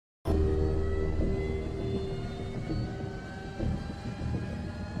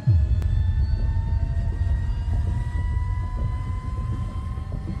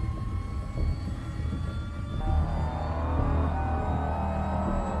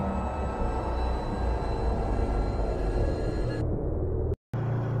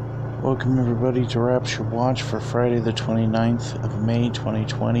Welcome everybody to Rapture Watch for Friday the 29th of May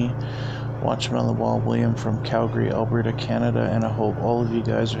 2020. Watchman on the wall, William from Calgary, Alberta, Canada, and I hope all of you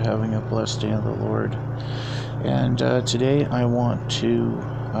guys are having a blessed day in the Lord. And today I want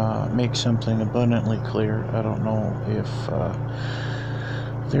to make something abundantly clear. I don't know if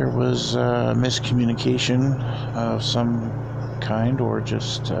there was miscommunication of some kind or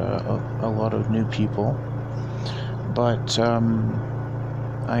just a lot of new people. But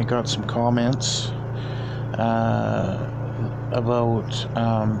I got some comments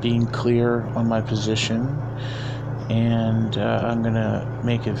about being clear on my position, and I'm going to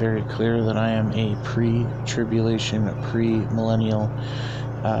make it very clear that I am a pre-tribulation, pre-millennial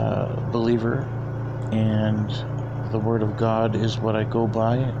believer, and the Word of God is what I go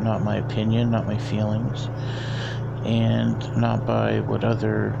by, not my opinion, not my feelings, and not by what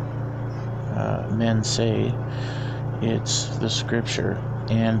other men say. It's the Scripture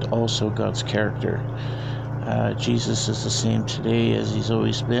and also God's character. Jesus is the same today as he's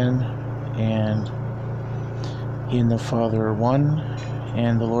always been, and he and the Father are one,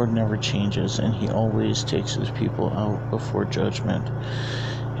 and the Lord never changes, and he always takes his people out before judgment.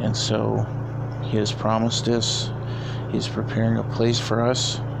 And so he has promised us, he's preparing a place for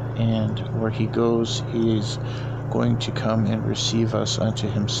us, and where he goes, he is going to come and receive us unto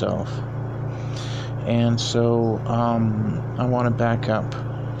himself. And so I want to back up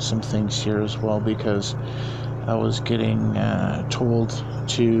some things here as well, because I was getting told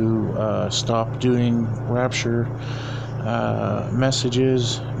to stop doing Rapture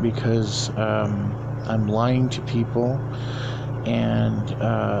messages because I'm lying to people, and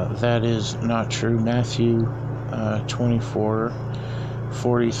that is not true. Matthew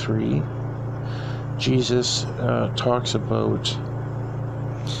 24:43, Jesus talks about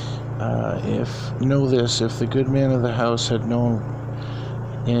if the good man of the house had known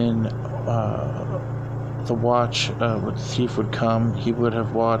in the watch what the thief would come, he would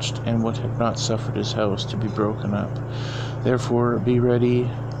have watched and would have not suffered his house to be broken up. Therefore be ready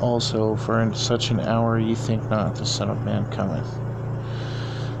also, for in such an hour ye think not the Son of Man cometh.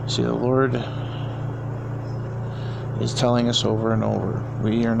 See, the Lord is telling us over and over,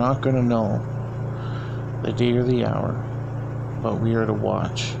 we are not going to know the day or the hour, but we are to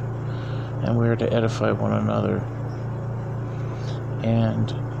watch, and we are to edify one another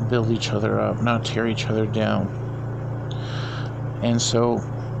and build each other up, not tear each other down. And so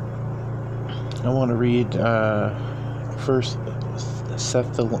I want to read First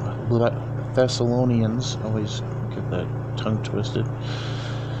Thessalonians, always get that tongue twisted,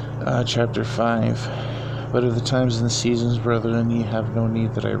 chapter 5. But of the times and the seasons, brethren, ye have no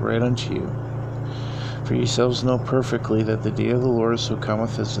need that I write unto you. For yourselves know perfectly that the day of the Lord so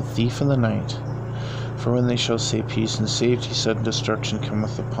cometh as a thief in the night. For when they shall say peace and safety, sudden destruction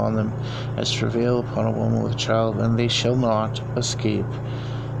cometh upon them, as travail upon a woman with a child, and they shall not escape.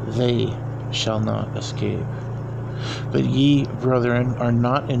 They shall not escape. But ye, brethren, are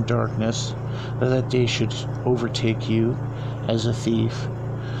not in darkness, that day should overtake you as a thief.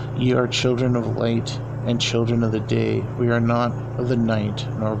 Ye are children of light and children of the day. We are not of the night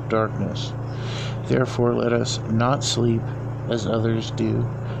nor of darkness. Therefore let us not sleep as others do,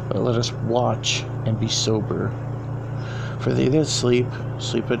 but let us watch and be sober. For they that sleep,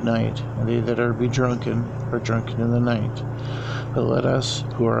 sleep at night, and they that are drunken in the night. But let us,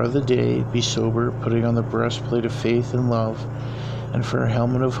 who are of the day, be sober, putting on the breastplate of faith and love, and for a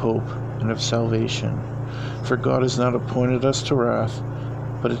helmet of hope and of salvation. For God has not appointed us to wrath,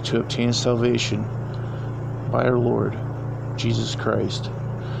 but to obtain salvation by our Lord Jesus Christ,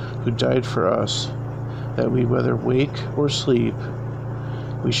 who died for us, that we, whether wake or sleep,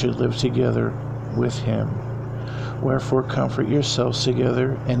 we should live together with him. Wherefore comfort yourselves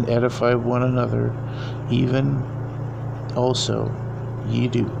together, and edify one another, even also ye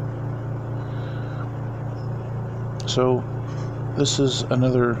do. So this is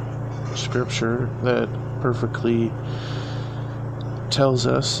another scripture that perfectly tells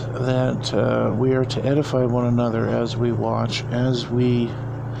us that we are to edify one another as we watch, as we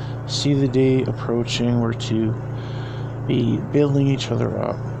see the day approaching. We're to be building each other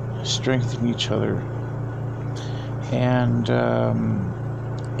up, strengthening each other, and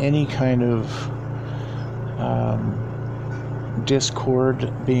any kind of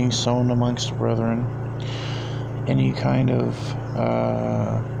discord being sown amongst the brethren, any kind of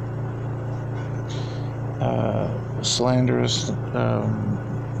slanderous,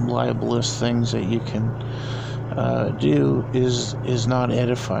 libelous things that you can do is not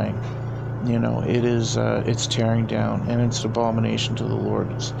edifying. It's tearing down, and it's an abomination to the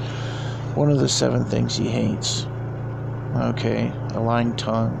Lord. It's one of the 7 things he hates. Okay, a lying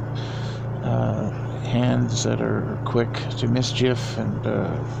tongue, hands that are quick to mischief, and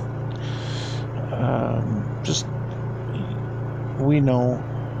just, we know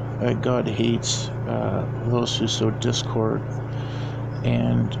that God hates those who sow discord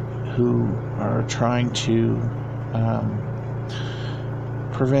and who are trying to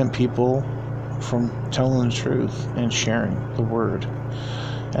prevent people from telling the truth and sharing the word.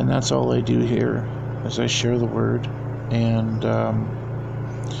 And that's all I do here, is I share the word and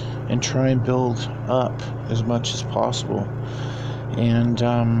try and build up as much as possible. And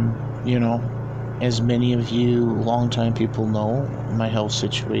you know, as many of you longtime people know, my health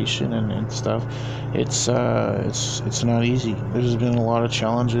situation and stuff, it's not easy. There's been a lot of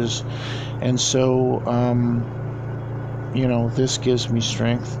challenges, and so you know, this gives me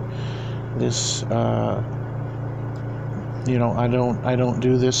strength. This you know, I don't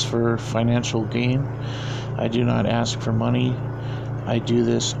do this for financial gain. I do not ask for money. I do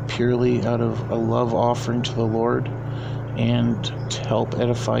this purely out of a love offering to the Lord, and to help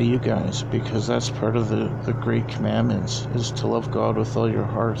edify you guys, because that's part of the great commandments, is to love God with all your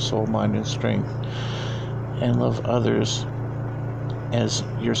heart, soul, mind, and strength, and love others as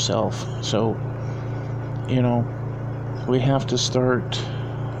yourself. So, you know, we have to start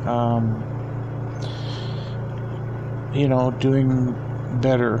you know, doing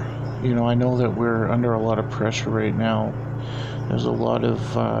better. You know, I know that we're under a lot of pressure right now. There's a lot of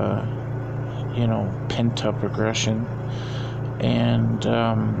you know, pent up aggression, and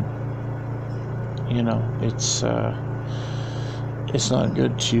you know, it's not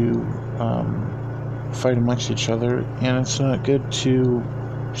good to fight amongst each other, and it's not good to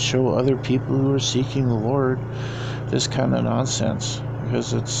show other people who are seeking the Lord this kind of nonsense,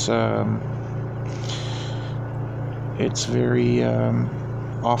 because it's very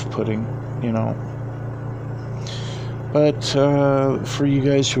off-putting, you know. But for you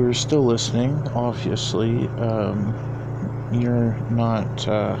guys who are still listening, obviously, you're not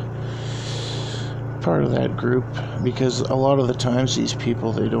part of that group, because a lot of the times these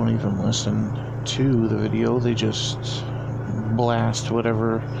people, they don't even listen to the video. They just blast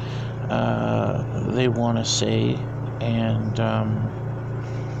whatever they want to say, and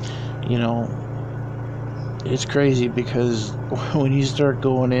you know, it's crazy, because when you start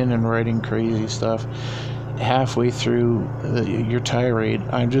going in and writing crazy stuff, halfway through your tirade,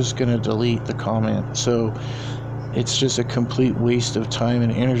 I'm just going to delete the comment. So it's just a complete waste of time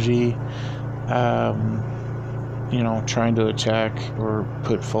and energy, you know, trying to attack or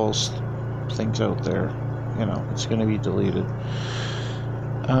put false things out there. You know, it's going to be deleted.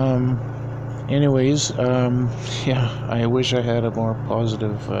 Anyways, yeah, I wish I had a more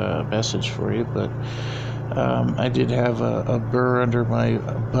positive message for you, but I did have a burr under my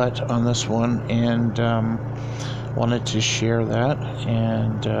butt on this one, and wanted to share that,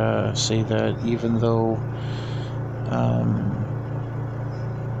 and say that even though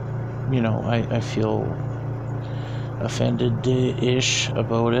you know, I feel offended-ish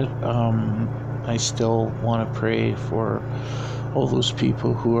about it, I still want to pray for all those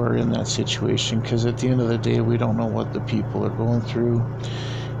people who are in that situation, because at the end of the day, we don't know what the people are going through,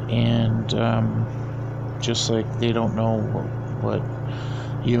 and just like they don't know what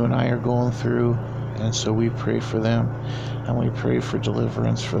you and I are going through. And so we pray for them, and we pray for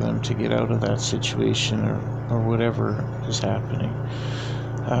deliverance for them to get out of that situation, or whatever is happening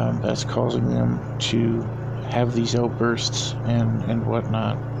that's causing them to have these outbursts and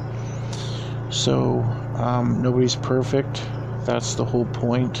whatnot. So nobody's perfect. That's the whole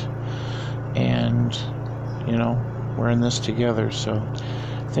point. And, you know, we're in this together. So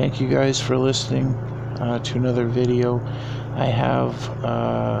thank you guys for listening to another video. I have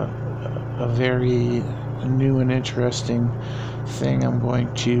a very new and interesting thing I'm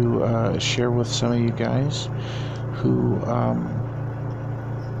going to share with some of you guys who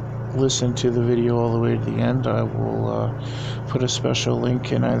listen to the video all the way to the end. I will put a special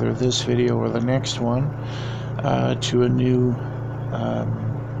link in either this video or the next one to a new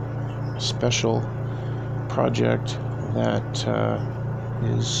special project that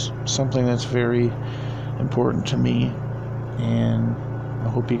is something that's very important to me, and I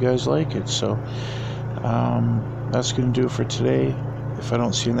hope you guys like it. So that's going to do it for today. If I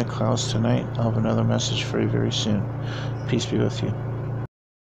don't see you in the clouds tonight, I'll have another message for you very soon. Peace be with you.